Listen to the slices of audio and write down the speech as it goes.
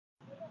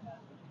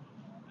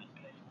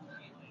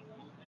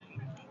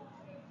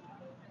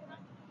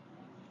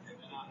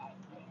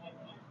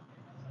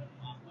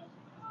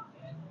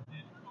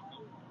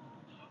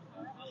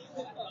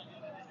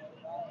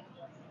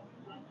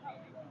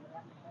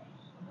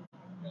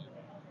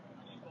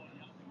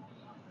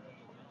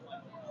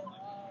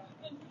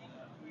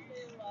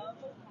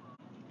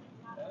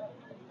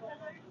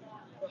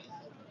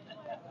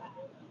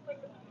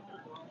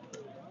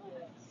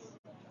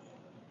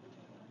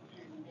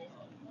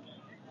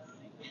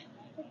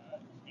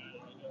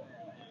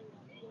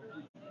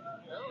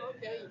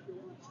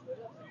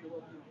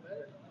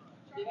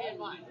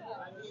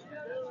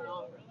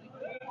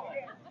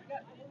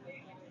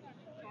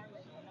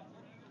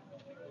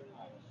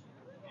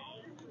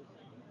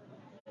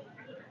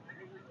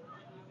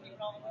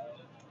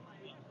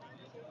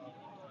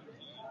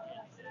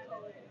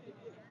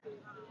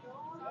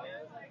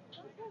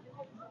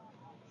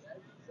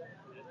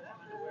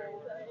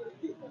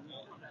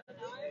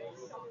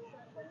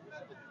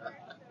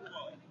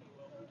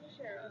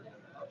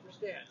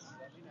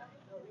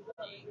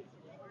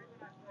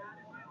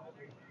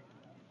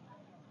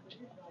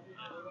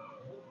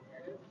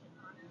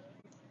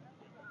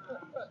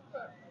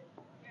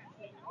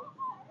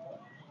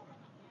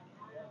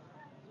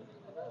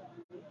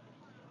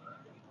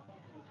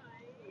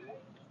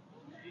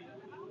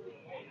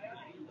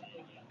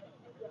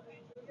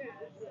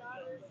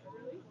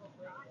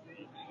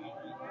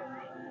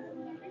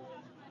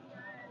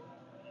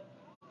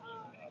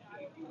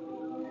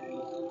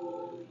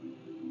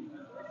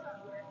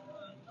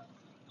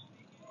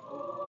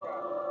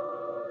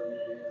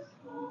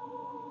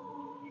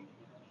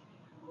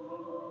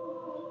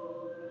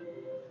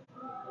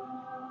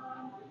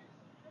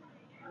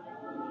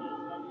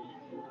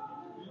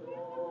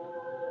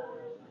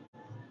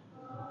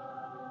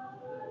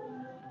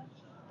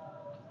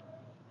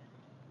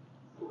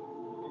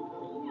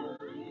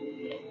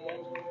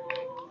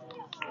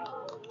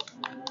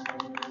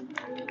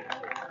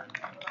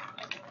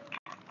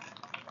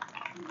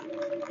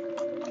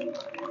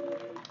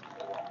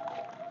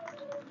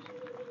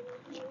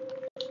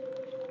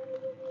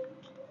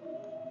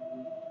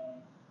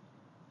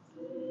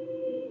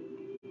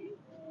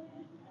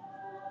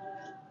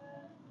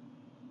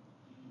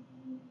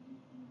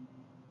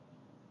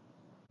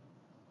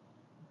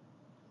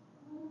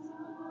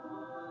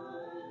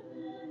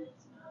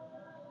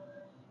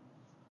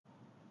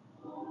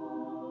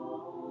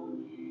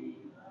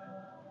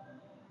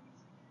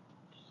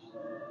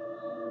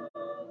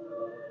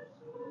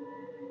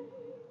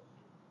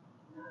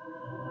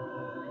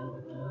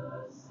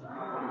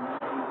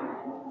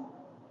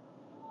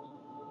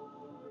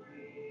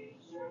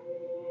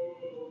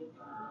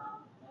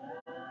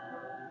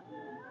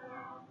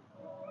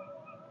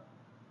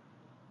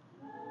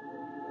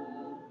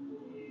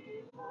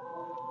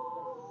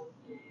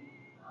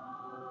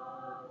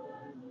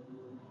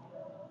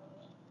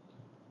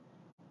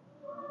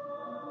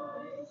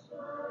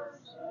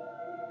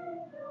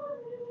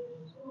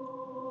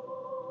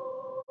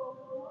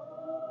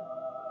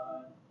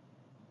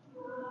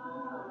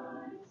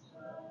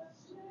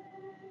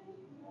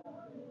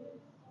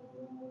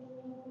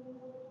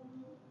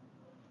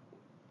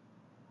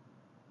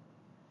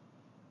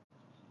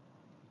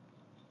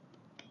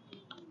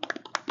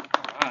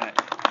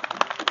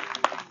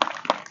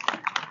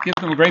Give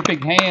them a great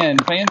big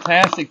hand.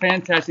 Fantastic,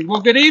 fantastic.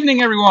 Well, good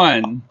evening,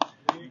 everyone.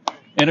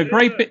 And a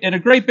great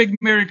big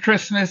Merry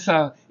Christmas.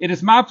 It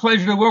is my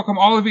pleasure to welcome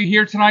all of you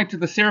here tonight to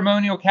the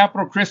ceremonial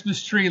Capitol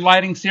Christmas tree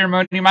lighting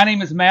ceremony. My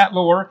name is Matt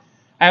Lohr.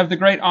 I have the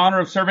great honor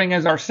of serving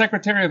as our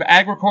Secretary of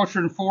Agriculture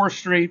and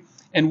Forestry.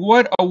 And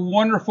what a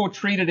wonderful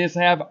treat it is to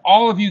have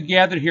all of you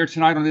gathered here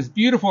tonight on this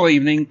beautiful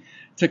evening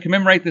to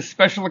commemorate this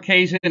special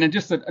occasion and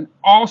just an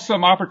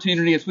awesome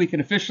opportunity as we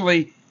can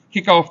officially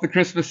kick off the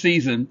Christmas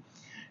season.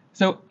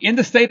 So in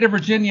the state of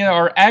Virginia,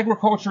 our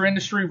agriculture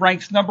industry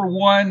ranks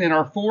 #1 and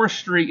our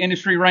forestry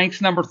industry ranks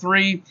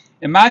 #3.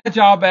 And my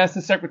job as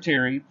the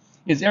secretary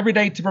is every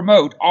day to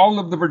promote all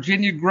of the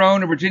Virginia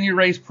grown and Virginia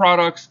raised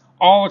products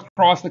all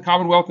across the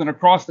Commonwealth and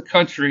across the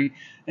country.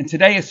 And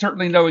today is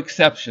certainly no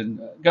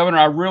exception. Governor,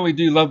 I really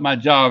do love my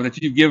job that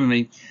you've given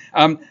me.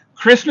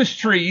 Christmas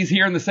trees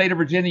here in the state of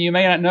Virginia, you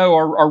may not know,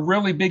 are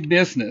really big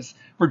business.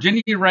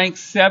 Virginia ranks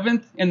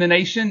 7th in the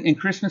nation in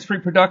Christmas tree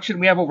production.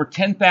 We have over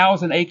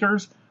 10,000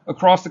 acres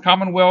across the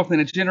Commonwealth,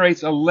 and it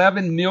generates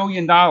 $11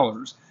 million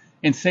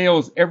in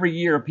sales every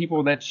year of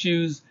people that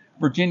choose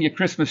Virginia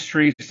Christmas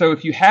trees. So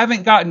if you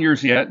haven't gotten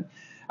yours yet,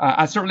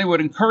 I certainly would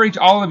encourage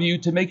all of you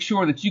to make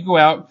sure that you go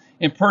out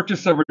and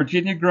purchase a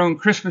Virginia-grown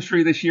Christmas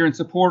tree this year and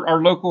support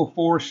our local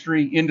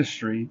forestry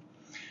industry.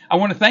 I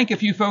want to thank a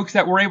few folks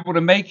that were able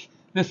to make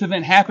this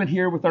event happen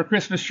here with our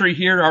Christmas tree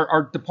here.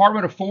 Our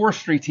Department of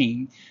Forestry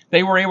team,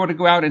 they were able to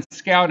go out and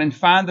scout and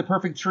find the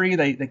perfect tree.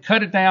 They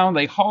cut it down,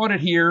 they hauled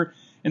it here,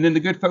 and then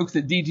the good folks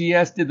at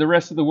DGS did the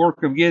rest of the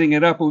work of getting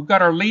it up. We've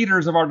got our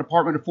leaders of our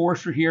Department of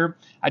Forestry here.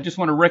 I just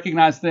want to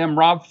recognize them.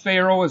 Rob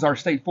Farrell is our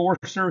state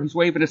forester. He's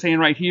waving his hand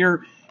right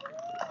here.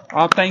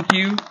 Rob, thank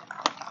you.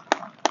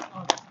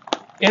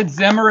 Ed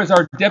Zimmer is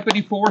our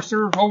deputy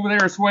forester over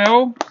there as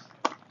well.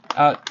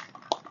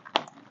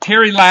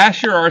 Terry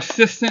Lasher, our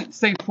assistant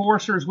state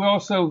forester as well.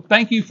 So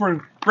thank you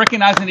for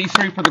recognizing these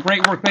three for the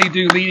great work they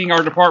do leading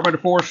our Department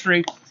of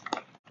Forestry.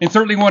 And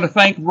certainly want to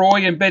thank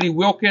Roy and Betty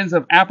Wilkins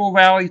of Apple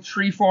Valley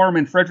Tree Farm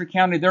in Frederick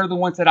County. They're the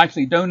ones that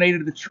actually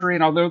donated the tree.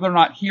 And although they're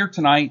not here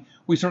tonight,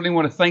 we certainly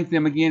want to thank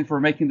them again for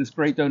making this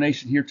great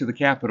donation here to the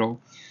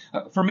Capitol.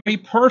 For me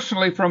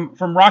personally,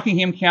 from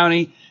Rockingham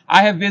County,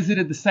 I have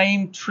visited the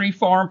same tree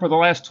farm for the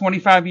last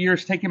 25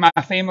 years, taking my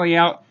family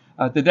out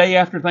the day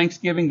after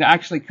Thanksgiving to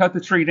actually cut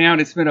the tree down.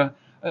 It's been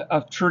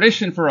a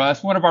tradition for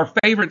us, one of our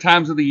favorite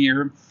times of the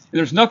year.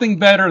 There's nothing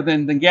better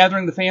than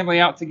gathering the family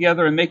out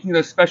together and making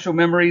those special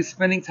memories,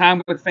 spending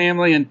time with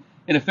family, and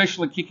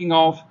officially kicking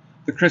off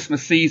the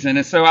Christmas season.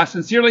 And so I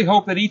sincerely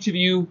hope that each of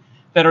you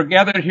that are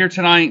gathered here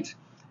tonight.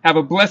 Have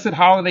a blessed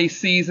holiday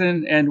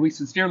season, and we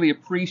sincerely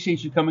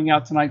appreciate you coming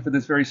out tonight for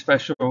this very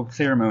special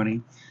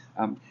ceremony.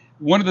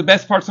 One of the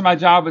best parts of my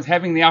job is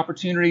having the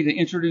opportunity to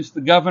introduce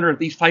the governor at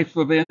these types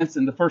of events,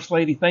 and the First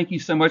Lady. Thank you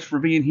so much for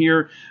being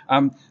here.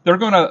 They're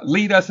going to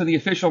lead us in the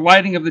official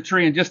lighting of the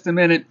tree in just a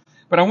minute,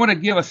 but I want to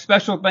give a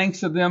special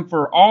thanks to them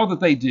for all that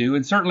they do,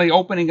 and certainly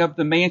opening up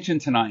the mansion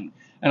tonight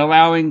and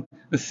allowing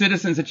the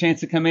citizens a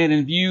chance to come in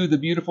and view the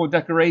beautiful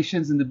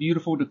decorations and the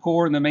beautiful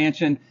decor in the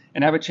mansion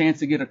and have a chance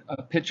to get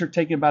a picture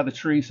taken by the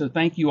tree. So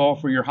thank you all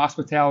for your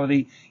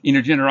hospitality and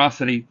your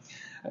generosity.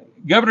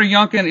 Governor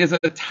Youngkin is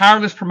a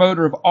tireless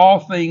promoter of all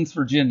things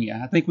Virginia.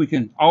 I think we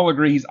can all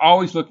agree he's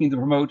always looking to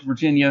promote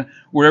Virginia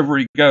wherever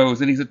he goes.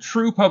 And he's a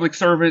true public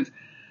servant,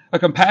 a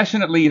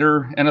compassionate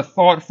leader, and a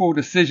thoughtful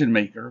decision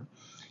maker.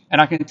 And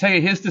I can tell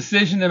you his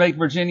decision to make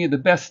Virginia the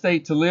best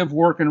state to live,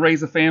 work, and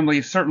raise a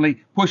family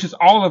certainly pushes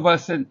all of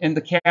us in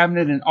the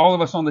cabinet and all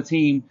of us on the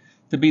team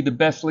to be the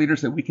best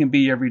leaders that we can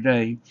be every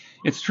day.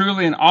 It's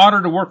truly an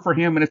honor to work for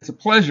him, and it's a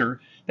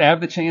pleasure to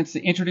have the chance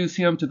to introduce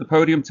him to the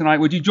podium tonight.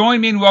 Would you join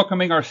me in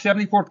welcoming our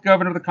 74th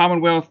Governor of the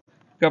Commonwealth,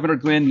 Governor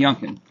Glenn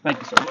Youngkin? Thank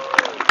you, sir.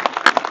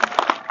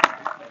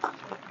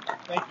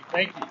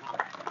 Thank you.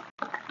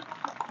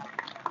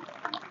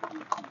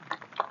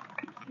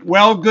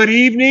 Well, good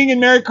evening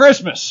and Merry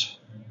Christmas.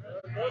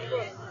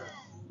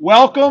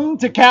 Welcome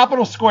to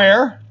Capitol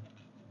Square.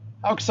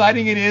 How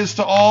exciting it is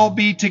to all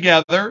be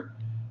together,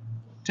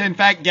 to in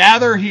fact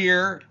gather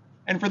here.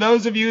 And for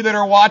those of you that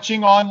are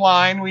watching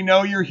online, we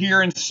know you're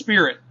here in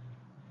spirit.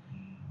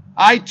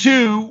 I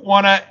too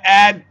want to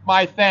add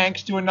my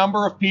thanks to a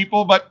number of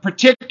people, but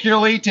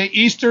particularly to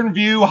Eastern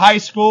View High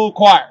School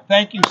Choir.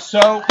 Thank you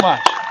so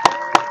much.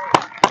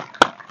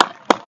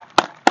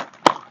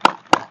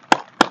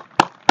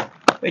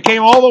 They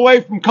came all the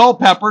way from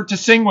Culpeper to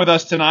sing with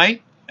us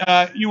tonight.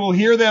 You will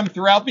hear them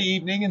throughout the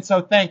evening, and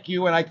so thank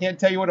you. And I can't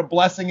tell you what a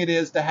blessing it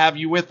is to have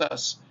you with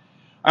us.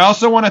 I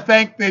also want to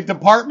thank the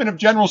Department of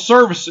General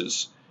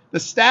Services.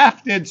 The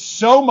staff did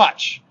so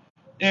much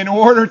in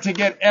order to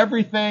get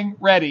everything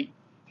ready.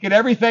 Get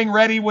everything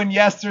ready when,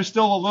 yes, there's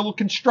still a little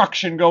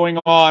construction going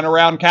on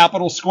around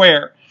Capitol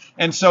Square.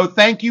 And so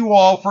thank you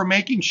all for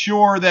making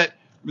sure that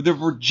the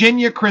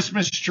Virginia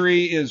Christmas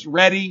tree is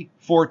ready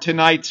for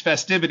tonight's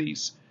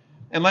festivities.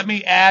 And let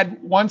me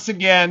add once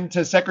again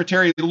to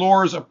Secretary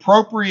Lohr's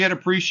appropriate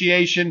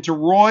appreciation to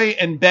Roy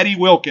and Betty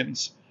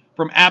Wilkins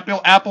from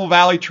Apple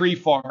Valley Tree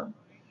Farm.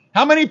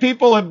 How many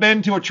people have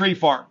been to a tree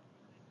farm?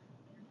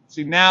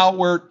 See, now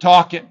we're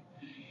talking.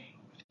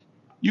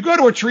 You go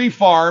to a tree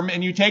farm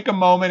and you take a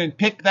moment and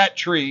pick that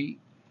tree,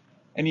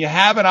 and you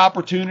have an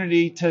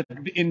opportunity to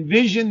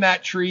envision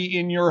that tree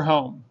in your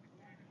home.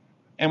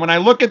 And when I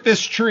look at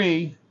this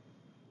tree,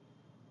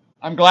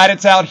 I'm glad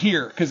it's out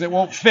here because it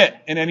won't fit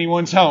in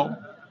anyone's home.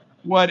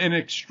 What an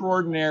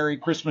extraordinary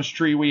Christmas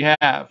tree we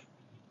have.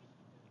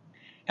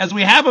 As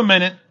we have a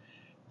minute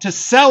to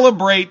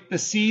celebrate the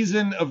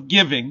season of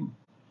giving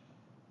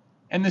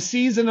and the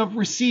season of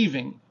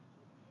receiving,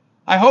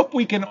 I hope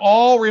we can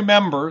all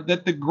remember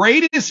that the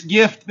greatest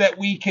gift that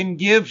we can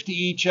give to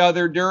each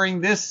other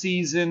during this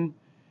season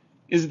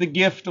is the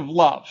gift of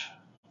love.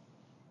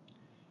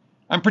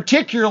 I'm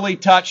particularly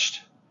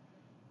touched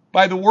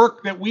by the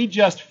work that we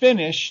just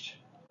finished,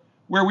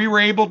 where we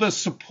were able to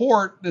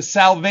support the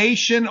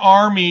Salvation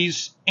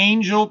Army's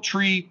Angel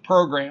Tree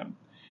program.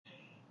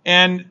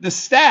 And the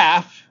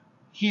staff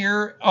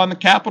here on the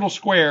Capitol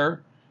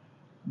Square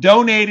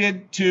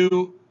donated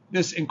to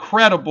this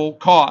incredible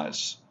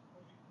cause.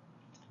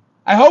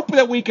 I hope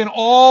that we can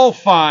all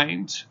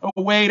find a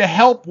way to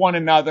help one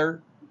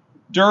another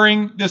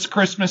during this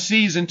Christmas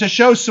season, to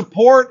show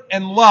support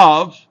and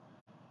love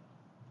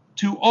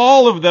to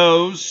all of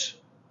those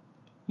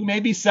who may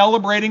be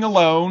celebrating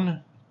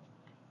alone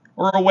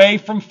or away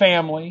from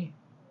family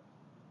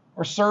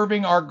or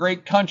serving our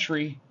great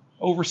country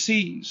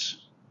overseas.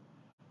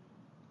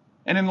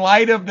 And in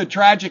light of the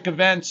tragic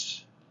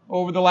events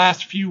over the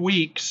last few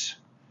weeks,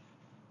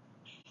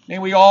 may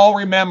we all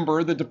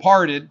remember the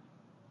departed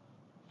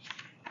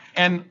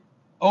and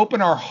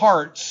open our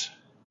hearts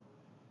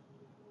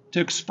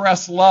to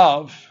express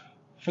love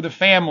for the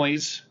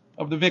families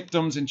of the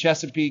victims in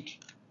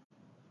Chesapeake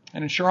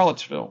and in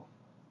Charlottesville.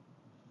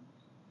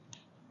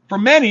 For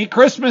many,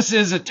 Christmas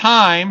is a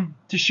time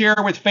to share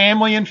with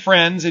family and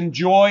friends in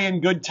joy and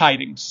good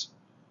tidings,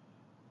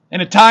 and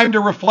a time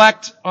to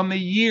reflect on the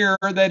year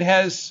that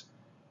has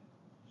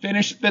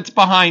finished, that's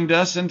behind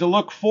us, and to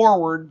look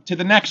forward to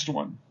the next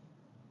one.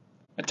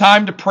 A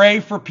time to pray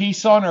for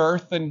peace on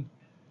earth and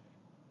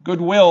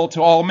goodwill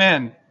to all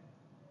men.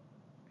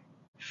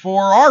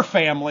 For our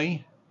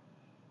family,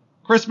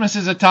 Christmas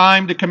is a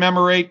time to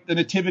commemorate the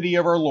nativity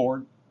of our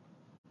Lord,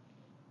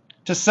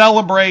 to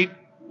celebrate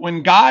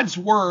when God's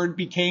Word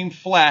became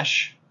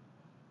flesh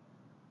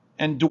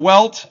and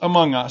dwelt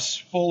among us,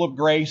 full of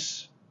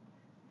grace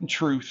and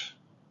truth.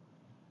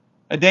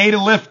 A day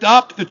to lift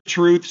up the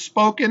truth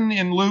spoken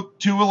in Luke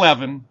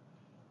 2:11.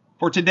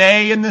 For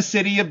today in the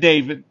city of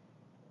David,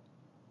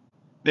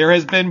 there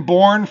has been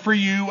born for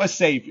you a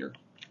Savior,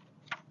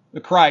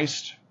 the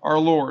Christ, our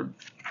Lord.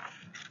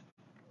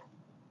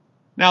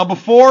 Now,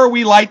 before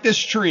we light this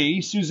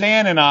tree,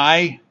 Suzanne and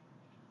I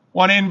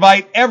want to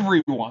invite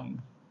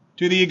everyone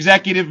to the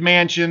Executive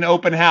Mansion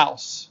open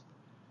house.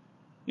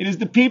 It is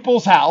the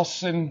people's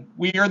house, and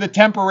we are the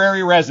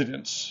temporary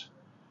residents.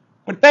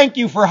 But thank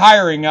you for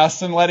hiring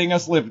us and letting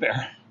us live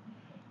there.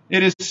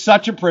 It is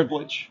such a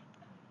privilege.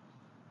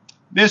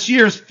 This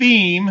year's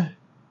theme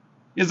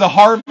is a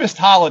harvest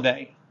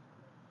holiday.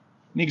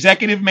 The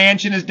Executive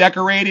Mansion is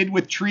decorated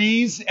with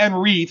trees and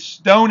wreaths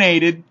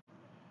donated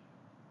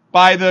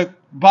by the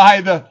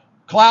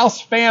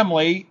Klaus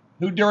family,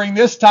 who during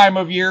this time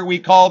of year we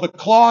call the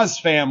Claus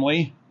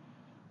family,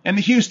 and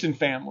the Houston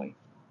family.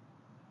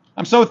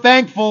 I'm so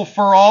thankful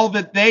for all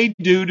that they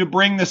do to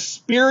bring the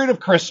spirit of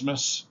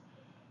Christmas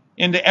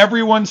into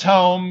everyone's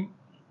home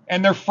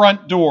and their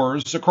front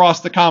doors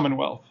across the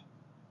Commonwealth.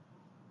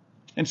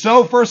 And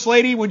so, First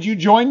Lady, would you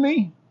join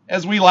me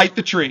as we light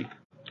the tree?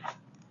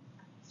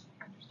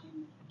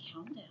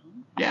 Countdown.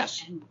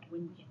 Yes. And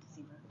when we get to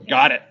 0.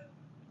 Got it.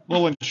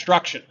 Little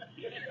instruction.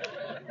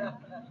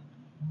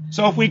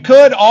 So if we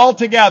could all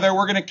together,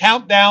 we're going to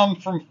count down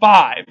from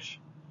 5.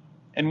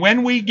 And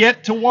when we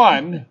get to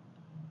 1,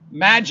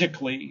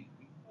 magically,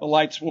 the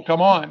lights will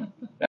come on.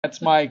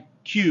 That's my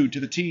cue to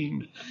the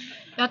team.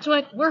 That's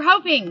what we're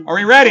hoping. Are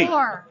we ready?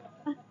 4.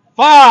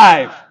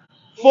 5,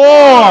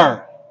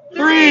 4,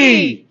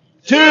 3,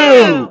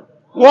 2,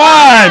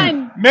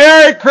 1.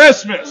 Merry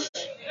Christmas.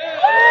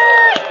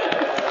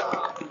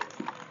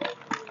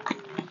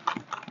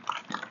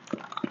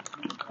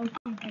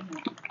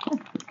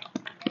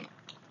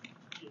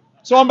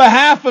 So on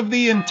behalf of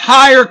the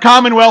entire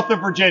Commonwealth of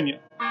Virginia,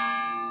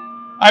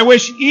 I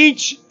wish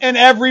each and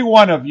every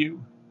one of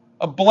you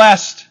a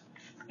blessed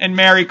and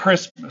Merry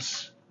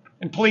Christmas.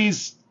 And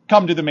please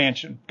come to the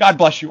mansion. God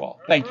bless you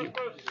all. Thank you.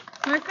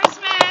 Merry Christmas.